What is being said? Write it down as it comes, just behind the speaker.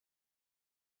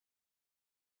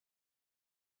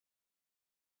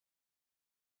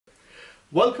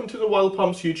Welcome to the Whale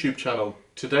Pumps YouTube channel.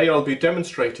 Today I'll be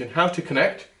demonstrating how to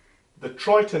connect the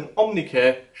Triton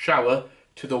Omnicare shower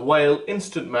to the Whale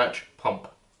Instant Match pump.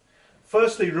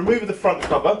 Firstly, remove the front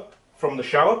cover from the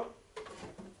shower.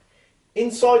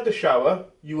 Inside the shower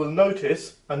you will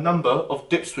notice a number of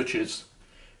dip switches.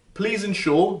 Please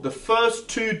ensure the first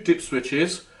two dip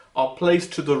switches are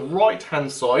placed to the right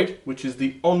hand side, which is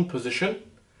the on position,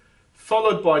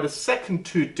 followed by the second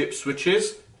two dip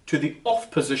switches to the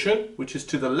off position, which is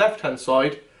to the left hand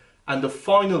side, and the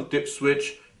final dip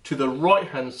switch to the right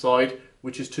hand side,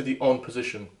 which is to the on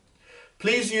position.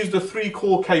 Please use the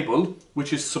 3-core cable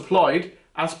which is supplied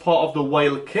as part of the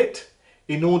Whale kit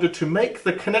in order to make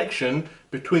the connection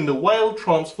between the Whale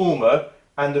transformer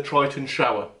and the Triton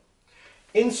shower.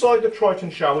 Inside the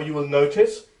Triton shower you will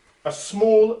notice a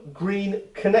small green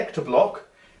connector block,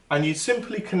 and you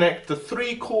simply connect the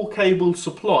 3-core cable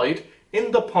supplied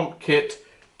in the pump kit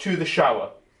to the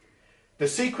shower. The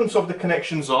sequence of the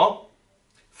connections are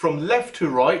from left to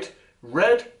right,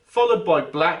 red followed by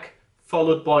black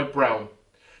followed by brown.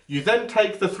 You then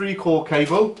take the 3-core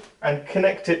cable and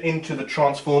connect it into the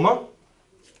transformer,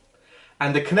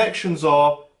 and the connections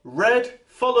are red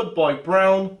followed by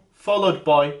brown followed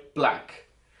by black.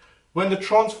 When the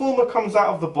transformer comes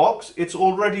out of the box, it's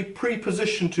already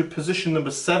pre-positioned to position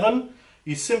number 7.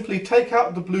 You simply take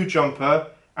out the blue jumper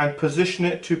and position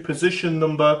it to position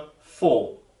number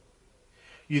 4.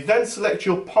 You then select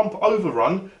your pump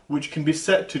overrun, which can be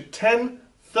set to 10,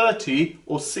 30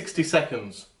 or 60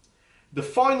 seconds. The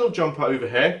final jumper over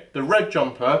here, the red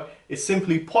jumper, is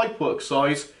simply pipework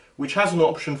size, which has an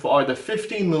option for either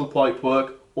 15mm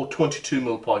pipework or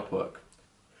 22mm pipework.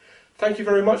 Thank you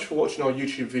very much for watching our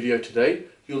YouTube video today.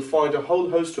 You'll find a whole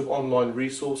host of online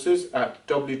resources at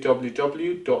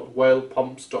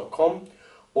www.whalepumps.com,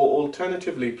 or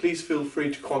alternatively please feel free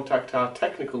to contact our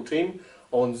technical team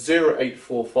on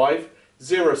 0845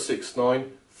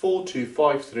 069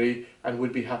 4253 and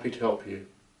we'd be happy to help you.